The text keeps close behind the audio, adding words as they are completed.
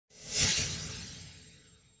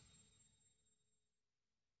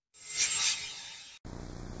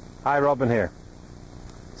Hi, Robin here.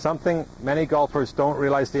 Something many golfers don't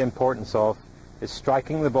realize the importance of is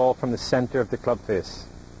striking the ball from the center of the club face.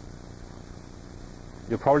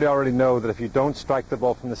 You'll probably already know that if you don't strike the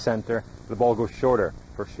ball from the center, the ball goes shorter,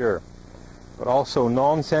 for sure. But also,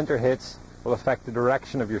 non-center hits will affect the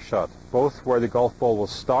direction of your shot, both where the golf ball will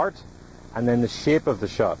start and then the shape of the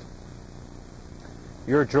shot.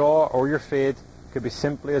 Your draw or your fade could be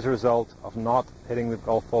simply as a result of not hitting the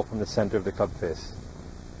golf ball from the center of the club face.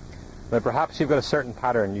 Now perhaps you've got a certain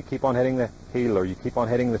pattern, you keep on hitting the heel or you keep on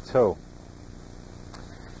hitting the toe.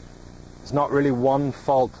 It's not really one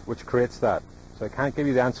fault which creates that, so I can't give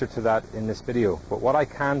you the answer to that in this video. But what I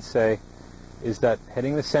can say is that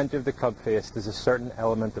hitting the center of the club face is a certain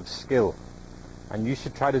element of skill, and you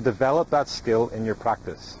should try to develop that skill in your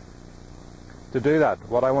practice. To do that,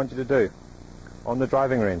 what I want you to do on the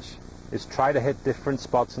driving range is try to hit different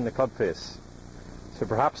spots in the club face. So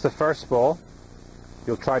perhaps the first ball,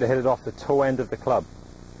 you'll try to hit it off the toe end of the club.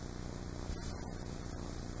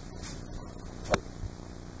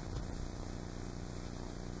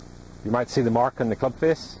 You might see the mark on the club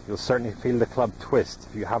face. You'll certainly feel the club twist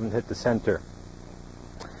if you haven't hit the center.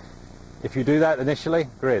 If you do that initially,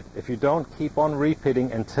 great. If you don't, keep on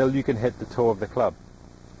repeating until you can hit the toe of the club.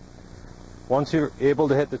 Once you're able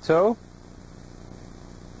to hit the toe,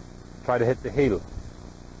 try to hit the heel.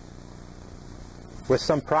 With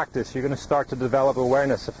some practice, you're going to start to develop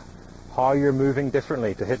awareness of how you're moving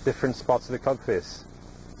differently to hit different spots of the club face.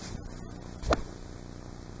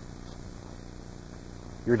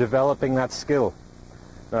 You're developing that skill.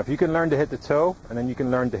 Now, if you can learn to hit the toe and then you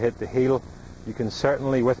can learn to hit the heel, you can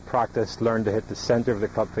certainly, with practice, learn to hit the center of the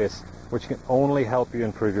club face, which can only help you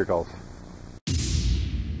improve your golf.